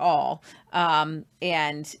way at all.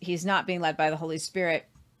 And he's not being led by the Holy Spirit.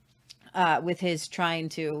 With his trying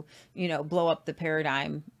to, blow up the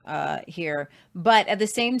paradigm here. But at the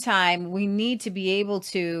same time, we need to be able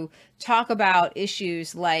to talk about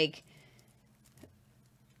issues like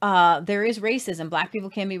there is racism. Black people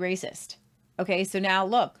can be racist. Okay, so now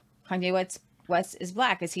look, Kanye West is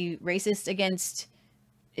black. Is he being racist against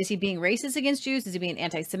Jews? Is he being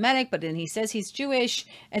anti-Semitic? But then he says he's Jewish.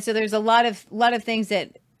 And so there's a lot of things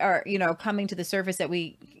that are, coming to the surface that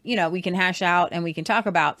we can hash out and we can talk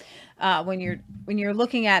about. When you're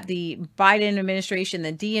looking at the Biden administration,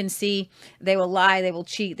 the DNC, they will lie, they will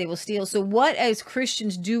cheat, they will steal. So what as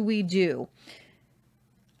Christians do we do?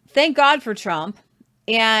 Thank God for Trump.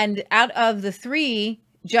 And out of the 3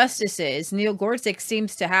 justices, Neil Gorsuch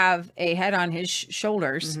seems to have a head on his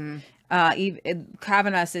shoulders.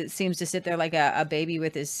 Kavanaugh seems to sit there like a baby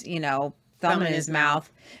with his, thumb in his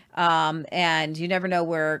mouth. And you never know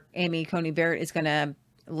where Amy Coney Barrett is going to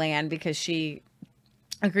land because she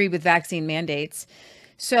agreed with vaccine mandates.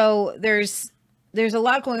 So there's a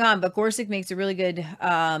lot going on, but Gorsuch makes a really good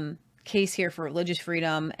case here for religious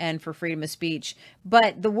freedom and for freedom of speech.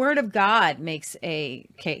 But the word of God makes a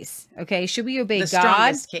case. Okay, should we obey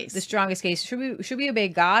God? The strongest case. Should we obey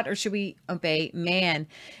God or should we obey man?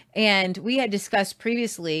 And we had discussed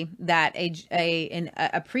previously that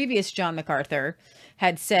a previous John MacArthur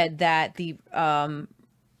had said that the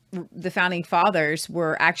founding fathers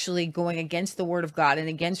were actually going against the word of God and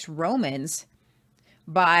against Romans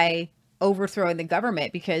by overthrowing the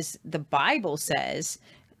government, because the Bible says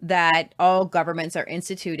that all governments are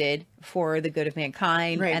instituted for the good of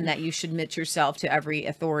mankind, and that you should submit yourself to every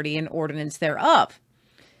authority and ordinance thereof.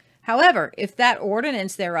 However, if that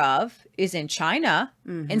ordinance thereof is in China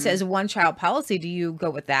and says one child policy, do you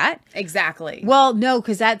go with that? Exactly. Well, no,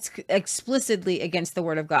 because that's explicitly against the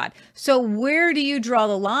word of God. So where do you draw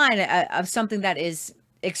the line of something that is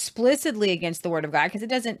explicitly against the word of God? Because it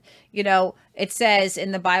doesn't, it says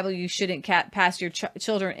in the Bible you shouldn't pass your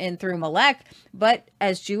children in through Molech. But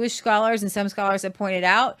as Jewish scholars and some scholars have pointed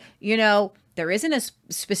out, there isn't a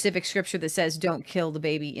specific scripture that says don't kill the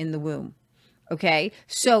baby in the womb. Okay,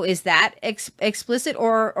 so is that explicit,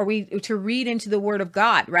 or are we to read into the word of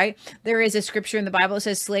God, right? There is a scripture in the Bible that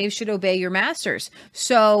says slaves should obey your masters.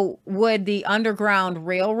 So would the Underground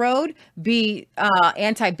Railroad be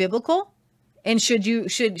anti-biblical? And should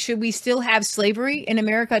we still have slavery in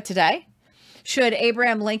America today? Should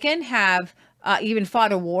Abraham Lincoln have even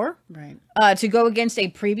fought a war to go against a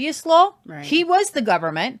previous law? Right. He was the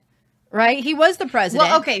government, right? He was the president.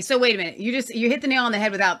 Well, okay, so wait a minute. You hit the nail on the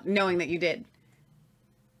head without knowing that you did.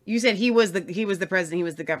 You said he was the president, he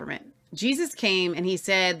was the government. Jesus came and he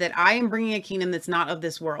said that I am bringing a kingdom that's not of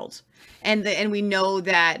this world. And we know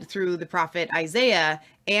that through the prophet Isaiah,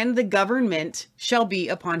 and the government shall be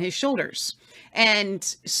upon his shoulders. And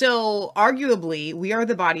so arguably we are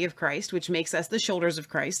the body of Christ, which makes us the shoulders of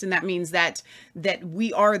Christ. And that means that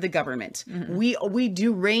we are the government. We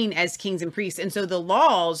do reign as kings and priests. And so the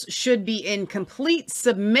laws should be in complete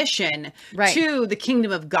submission to the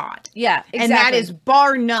kingdom of God. Yeah, exactly. And that is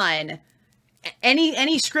bar none.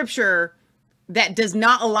 Any scripture that does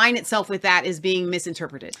not align itself with that is being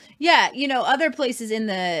misinterpreted. Yeah. Other places in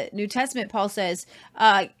the New Testament, Paul says,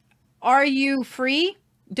 are you free?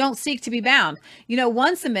 Don't seek to be bound.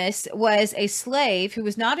 Onesimus was a slave who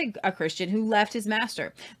was not a Christian who left his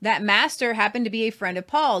master. That master happened to be a friend of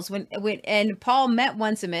Paul's and Paul met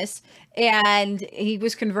Onesimus and he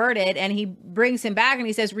was converted, and he brings him back and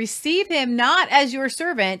he says, receive him not as your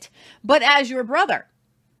servant, but as your brother.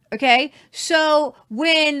 Okay, so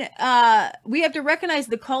when we have to recognize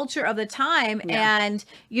the culture of the time, and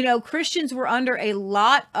Christians were under a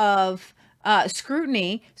lot of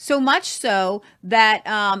scrutiny, so much so that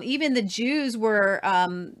even the Jews were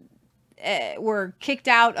kicked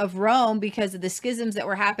out of Rome because of the schisms that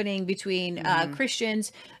were happening between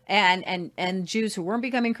Christians and Jews who weren't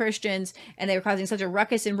becoming Christians, and they were causing such a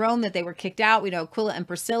ruckus in Rome that they were kicked out. We know Aquila and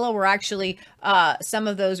Priscilla were actually some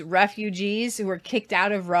of those refugees who were kicked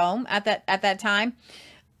out of Rome at that time.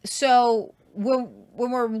 So when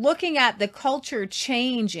we're looking at the culture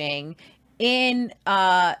changing in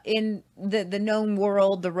the known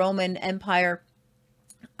world, the Roman Empire,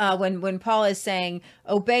 when Paul is saying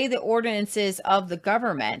obey the ordinances of the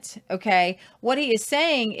government, okay, what he is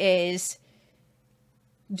saying is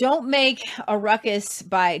don't make a ruckus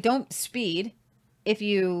don't speed, if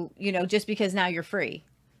you know, just because now you're free,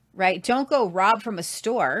 right? Don't go rob from a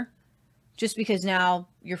store just because now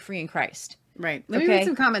you're free in Christ. Right. Let me read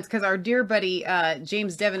some comments because our dear buddy,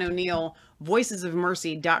 James Devin O'Neill,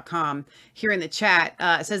 voicesofmercy.com, here in the chat,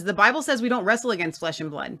 says the Bible says we don't wrestle against flesh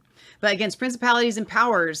and blood, but against principalities and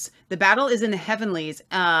powers. The battle is in the heavenlies,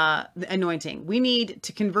 anointing. We need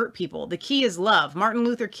to convert people. The key is love. Martin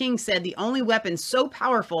Luther King said the only weapon so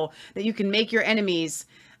powerful that you can make your enemies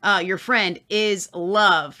your friend is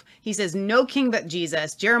love. He says, no king but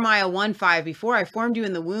Jesus. Jeremiah 1:5, before I formed you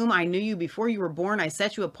in the womb, I knew you. Before you were born, I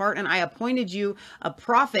set you apart, and I appointed you a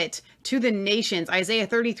prophet to the nations. Isaiah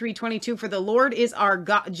 33:22, for the Lord is our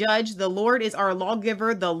judge. The Lord is our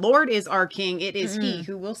lawgiver. The Lord is our king. It is he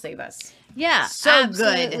who will save us. Yeah, so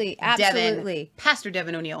absolutely, good. Absolutely. Devin, Pastor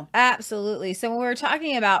Devin O'Neill. Absolutely. So when we're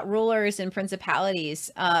talking about rulers and principalities,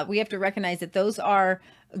 we have to recognize that those are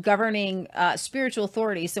governing spiritual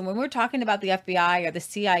authorities. So when we're talking about the FBI or the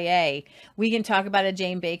CIA, we can talk about a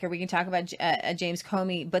Jane Baker, we can talk about a James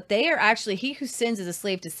Comey, but they are actually, he who sins is a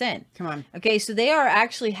slave to sin. Come on. Okay, so they are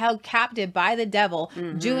actually held captive by the devil,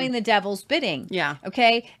 doing the devil's bidding. Yeah.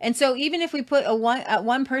 Okay, and so even if we put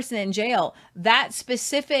one person in jail, that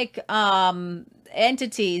specific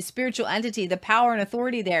entity, spiritual entity, the power and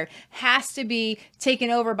authority there has to be taken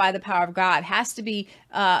over by the power of God, has to be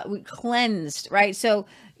cleansed, right? So,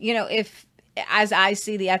 you know, if, as I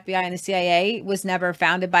see, the FBI and the CIA was never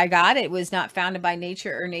founded by God, it was not founded by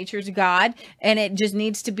nature or nature's God, and it just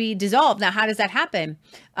needs to be dissolved. Now, how does that happen?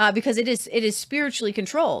 Because it is spiritually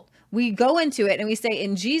controlled. We go into it and we say,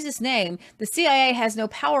 in Jesus' name, the CIA has no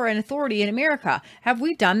power and authority in America. Have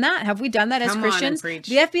we done that? Have we done that as Christians? The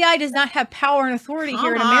FBI does not have power and authority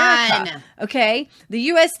here in America. Okay.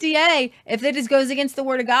 The USDA, if it goes against the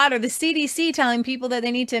word of God, or the CDC telling people that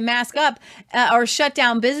they need to mask up or shut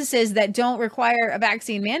down businesses that don't require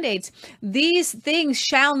vaccine mandates, these things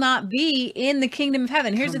shall not be in the kingdom of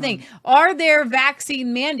heaven. Here's the thing. Are there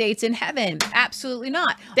vaccine mandates in heaven? Absolutely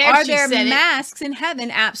not. Are there masks in heaven?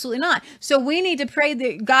 Absolutely not. So we need to pray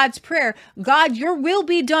God's prayer. God, your will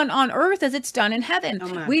be done on earth as it's done in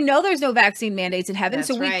heaven. We know there's no vaccine mandates in heaven.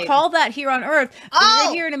 So we call that here on earth.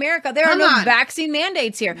 Right here in America, there are no vaccine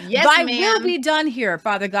mandates here. Thy will be done here,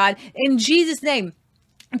 Father God, in Jesus' name.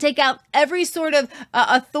 Take out every sort of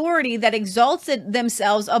authority that exalts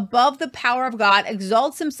themselves above the power of God,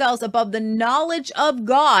 exalts themselves above the knowledge of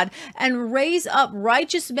God, and raise up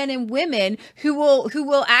righteous men and women who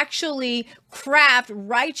will actually craft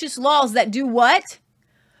righteous laws that do what?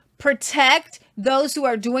 Protect those who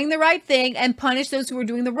are doing the right thing and punish those who are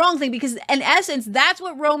doing the wrong thing, because in essence, that's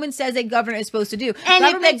what Romans says a government is supposed to do. And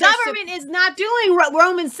if the government is not doing what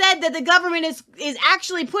Romans said that the government is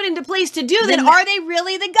actually put into place to do, then are they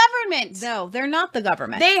really the government? No, they're not the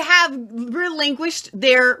government. They have relinquished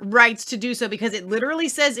their rights to do so, because it literally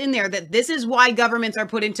says in there that this is why governments are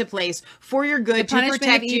put into place, for your good, to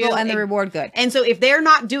protect you, evil and the reward good. And so if they're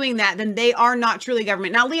not doing that, then they are not truly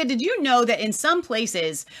government. Now, Leah, did you know that in some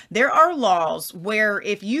places there are laws where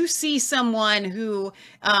if you see someone who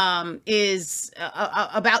is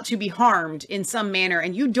about to be harmed in some manner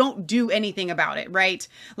and you don't do anything about it, right?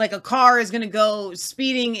 Like a car is going to go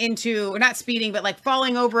speeding into, or not speeding, but like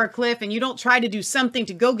falling over a cliff, and you don't try to do something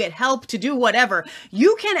to go get help, to do whatever,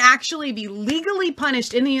 you can actually be legally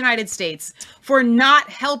punished in the United States for not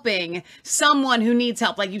helping someone who needs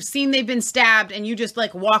help. Like you've seen they've been stabbed and you just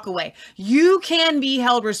like walk away. You can be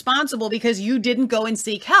held responsible because you didn't go and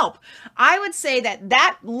seek help. I would say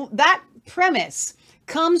that premise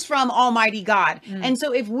comes from Almighty God. And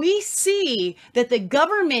so if we see that the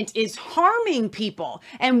government is harming people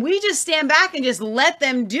and we just stand back and just let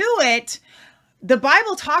them do it, the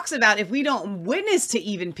Bible talks about if we don't witness to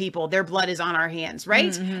even people, their blood is on our hands,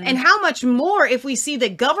 right? And how much more if we see the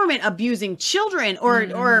government abusing children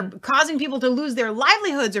or causing people to lose their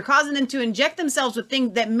livelihoods or causing them to inject themselves with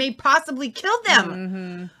things that may possibly kill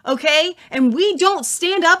them. Okay? And we don't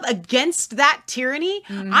stand up against that tyranny.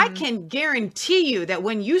 I can guarantee you that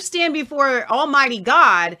when you stand before Almighty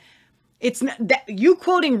God, it's not, that you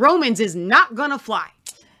quoting Romans is not going to fly.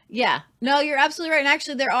 Yeah, no, you're absolutely right. And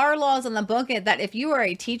actually, there are laws on the book that if you are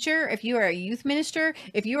a teacher, if you are a youth minister,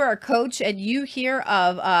 if you are a coach and you hear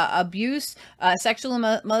of abuse, sexual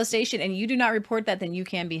molestation, and you do not report that, then you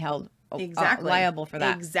can be held liable for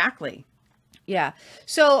that. Exactly. Yeah.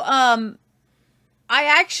 So I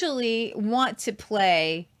actually want to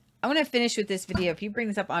play. I want to finish with this video. If you bring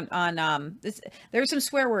this up on this, there are some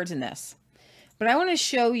swear words in this, but I want to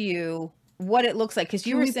show you what it looks like. Because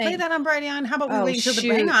you Can were we saying play that on Brighteon? How about we Oh, wait till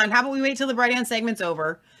shoot. hang on? How about we wait till the Brighteon segment's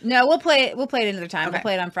over? No, we'll play it. We'll play it another time. Okay. We'll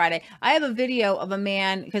play it on Friday. I have a video of a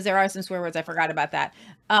man, because there are some swear words. I forgot about that.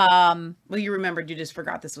 Well, you remembered. You just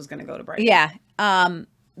forgot this was going to go to Brighteon. Yeah.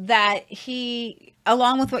 That he,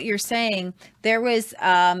 along with what you're saying, there was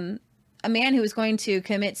a man who was going to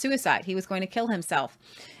commit suicide. He was going to kill himself.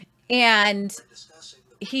 And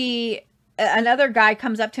another guy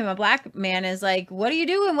comes up to him, a black man, is like, what are you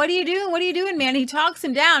doing? What are you doing? What are you doing, man? He talks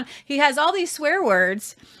him down. He has all these swear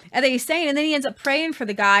words that he's saying, and then he ends up praying for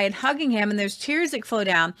the guy and hugging him, and there's tears that flow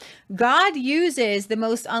down. God uses the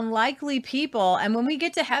most unlikely people, and when we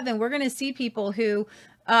get to heaven, we're going to see people who,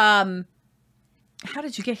 how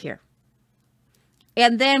did you get here?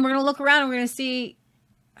 And then we're going to look around and we're going to see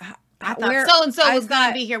I thought so-and-so was going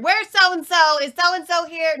to be here. Where's so-and-so? Is so-and-so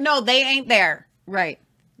here? No, they ain't there. Right.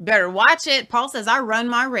 Better watch it. Paul says, I run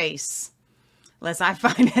my race. Lest I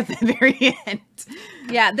find at the very end.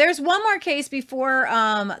 Yeah, there's one more case before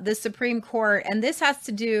the Supreme Court, and this has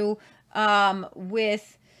to do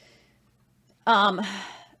with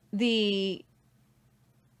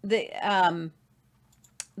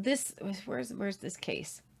this where's this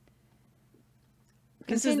case?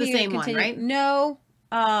 This is the same one, right? No.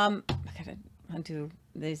 I gotta undo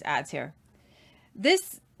these ads here.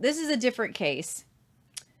 This is a different case.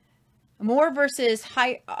 Moore versus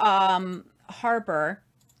Harper,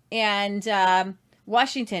 and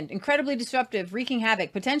Washington, incredibly disruptive, wreaking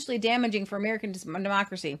havoc, potentially damaging for American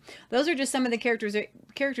democracy. Those are just some of the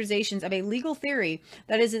characterizations of a legal theory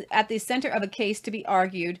that is at the center of a case to be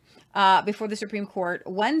argued before the Supreme Court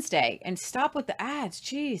Wednesday. And stop with the ads.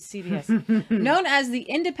 Jeez, CBS. Known as the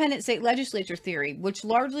independent state legislature theory, which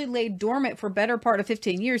largely lay dormant for better part of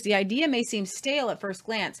 15 years, the idea may seem stale at first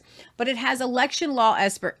glance, but it has election law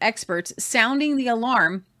experts sounding the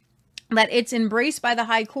alarm that its embrace by the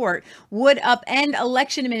high court would upend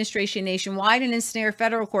election administration nationwide and ensnare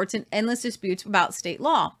federal courts in endless disputes about state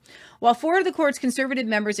law. While 4 of the court's conservative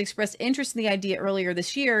members expressed interest in the idea earlier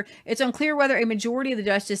this year, it's unclear whether a majority of the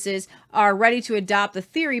justices are ready to adopt the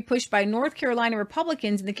theory pushed by North Carolina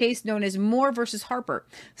Republicans in the case known as Moore versus Harper.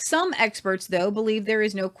 Some experts, though, believe there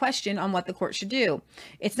is no question on what the court should do.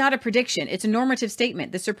 It's not a prediction, it's a normative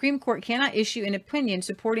statement. The Supreme Court cannot issue an opinion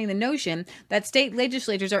supporting the notion that state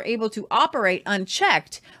legislatures are able to operate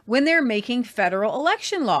unchecked when they're making federal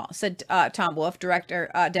election law, said Tom Wolf,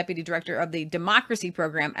 deputy director of the Democracy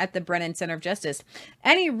Program at the Brennan Center of Justice.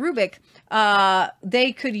 Any rubric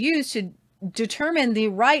they could use to determine the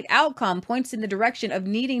right outcome points in the direction of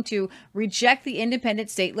needing to reject the independent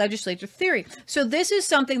state legislature theory. So this is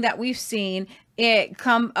something that we've seen it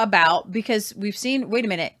come about because we've seen, wait a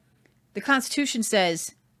minute, the Constitution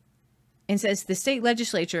says the state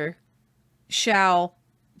legislature shall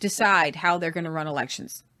decide how they're going to run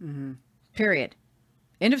elections. Mm-hmm. Period.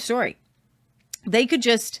 End of story. They could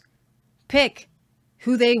just pick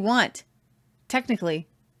who they want, technically,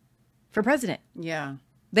 for president. Yeah.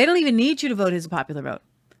 They don't even need you to vote as a popular vote.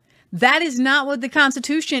 That is not what the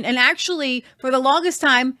Constitution, and actually, for the longest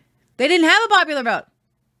time, they didn't have a popular vote.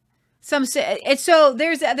 Some say, so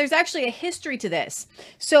there's actually a history to this.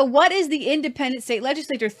 So what is the independent state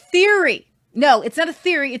legislature theory? No, it's not a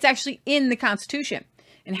theory. It's actually in the Constitution.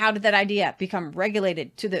 And how did that idea become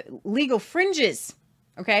regulated to the legal fringes?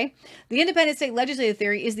 Okay. The independent state legislative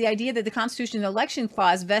theory is the idea that the Constitution election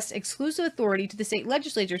clause vests exclusive authority to the state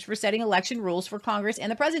legislatures for setting election rules for Congress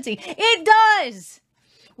and the presidency. It does!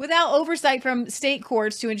 Without oversight from state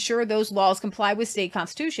courts to ensure those laws comply with state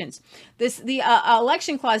constitutions. The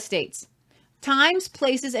election clause states, times,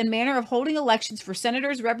 places, and manner of holding elections for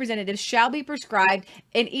senators, representatives shall be prescribed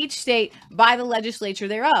in each state by the legislature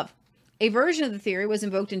thereof. A version of the theory was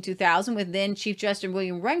invoked in 2000 with then Chief Justice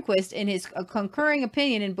William Rehnquist in his concurring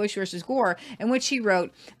opinion in Bush versus Gore, in which he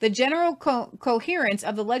wrote, the general coherence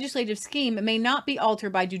of the legislative scheme may not be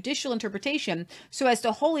altered by judicial interpretation so as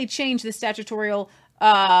to wholly change the statutorily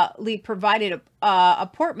provided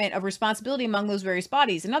apportionment of responsibility among those various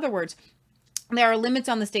bodies. In other words, there are limits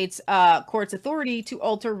on the state's court's authority to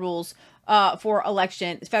alter rules for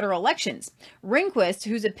federal elections. Rehnquist,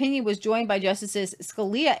 whose opinion was joined by Justices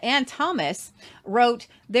Scalia and Thomas, wrote,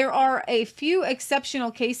 there are a few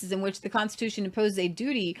exceptional cases in which the Constitution imposes a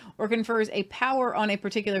duty or confers a power on a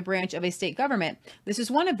particular branch of a state government. This is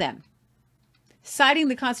one of them. Citing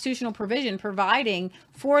the constitutional provision providing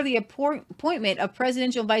for the appointment of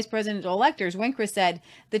presidential and vice presidential electors, Rehnquist said,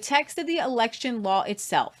 the text of the election law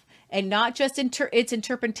itself, and not just its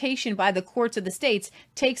interpretation by the courts of the states,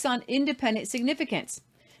 takes on independent significance.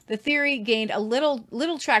 The theory gained a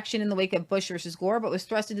little traction in the wake of Bush versus Gore, but was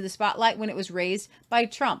thrust into the spotlight when it was raised by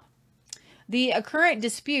Trump. The current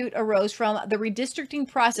dispute arose from the redistricting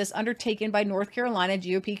process undertaken by North Carolina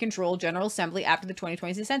GOP-controlled General Assembly after the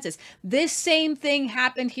 2020 census. This same thing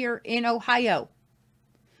happened here in Ohio.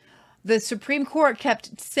 The Supreme Court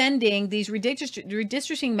kept sending these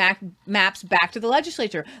redistricting maps back to the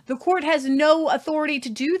legislature. The court has no authority to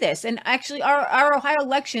do this. And actually, our Ohio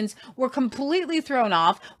elections were completely thrown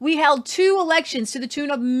off. We held 2 elections to the tune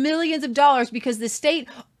of millions of dollars because the state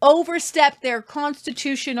overstepped their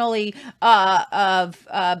constitutional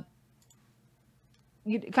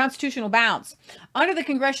bounds. Under the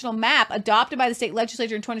congressional map adopted by the state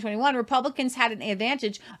legislature in 2021, Republicans had an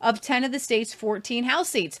advantage of 10 of the state's 14 House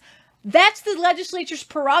seats. That's the legislature's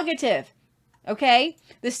prerogative. Okay?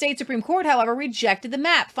 The state Supreme Court, however, rejected the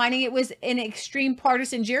map, finding it was an extreme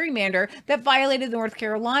partisan gerrymander that violated the North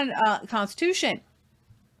Carolina Constitution.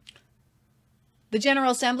 The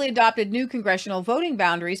General Assembly adopted new congressional voting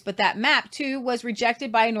boundaries, but that map, too, was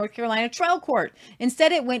rejected by a North Carolina trial court.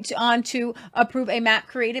 Instead, it went on to approve a map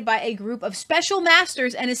created by a group of special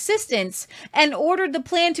masters and assistants and ordered the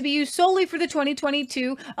plan to be used solely for the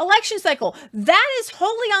 2022 election cycle. That is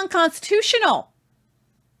wholly unconstitutional.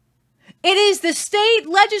 It is the state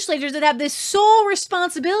legislatures that have this sole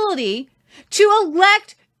responsibility to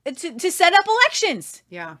elect, to set up elections.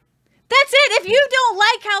 Yeah. That's it. If you don't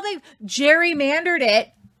like how they gerrymandered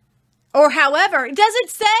it, or however, it doesn't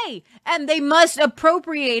say, and they must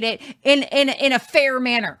appropriate it in a fair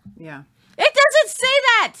manner. Yeah. It doesn't say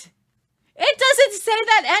that. It doesn't say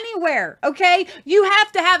that anywhere. Okay, you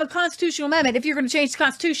have to have a constitutional amendment if you're going to change the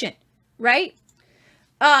Constitution, right?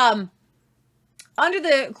 Under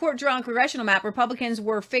the court-drawn congressional map, Republicans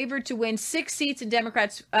were favored to win 6 seats and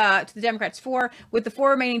Democrats 4, with the 4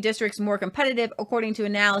 remaining districts more competitive, according to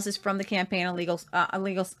analysis from the Campaign and Legal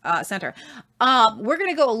Center. We're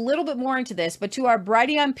going to go a little bit more into this, but to our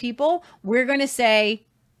Brighteon people, we're going to say,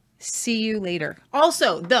 see you later.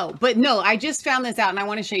 Also, though, but no, I just found this out and I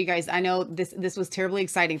want to show you guys. I know this was terribly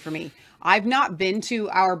exciting for me. I've not been to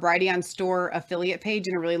our Brighteon store affiliate page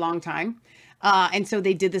in a really long time. And so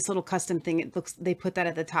they did this little custom thing. They put that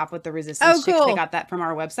at the top with the Resistance Chicks. Cool. They got that from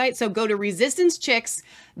our website. So go to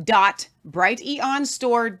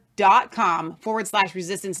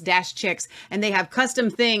resistancechicks.brighteonstore.com/resistance-chicks. And they have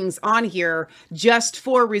custom things on here just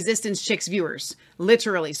for Resistance Chicks viewers,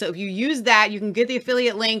 literally. So if you use that, you can get the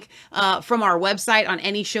affiliate link from our website on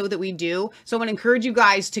any show that we do. So I want to encourage you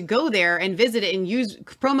guys to go there and visit it and use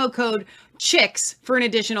promo code Chicks for an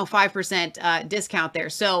additional 5% discount there.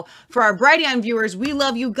 So for our Brighteon viewers, we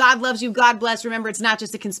love you. God loves you. God bless. Remember, it's not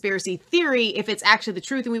just a conspiracy theory if it's actually the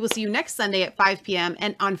truth. And we will see you next Sunday at 5 p.m.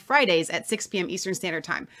 and on Fridays at 6 p.m. Eastern Standard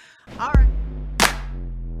Time. All right.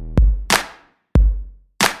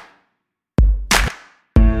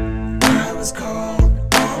 I was cold.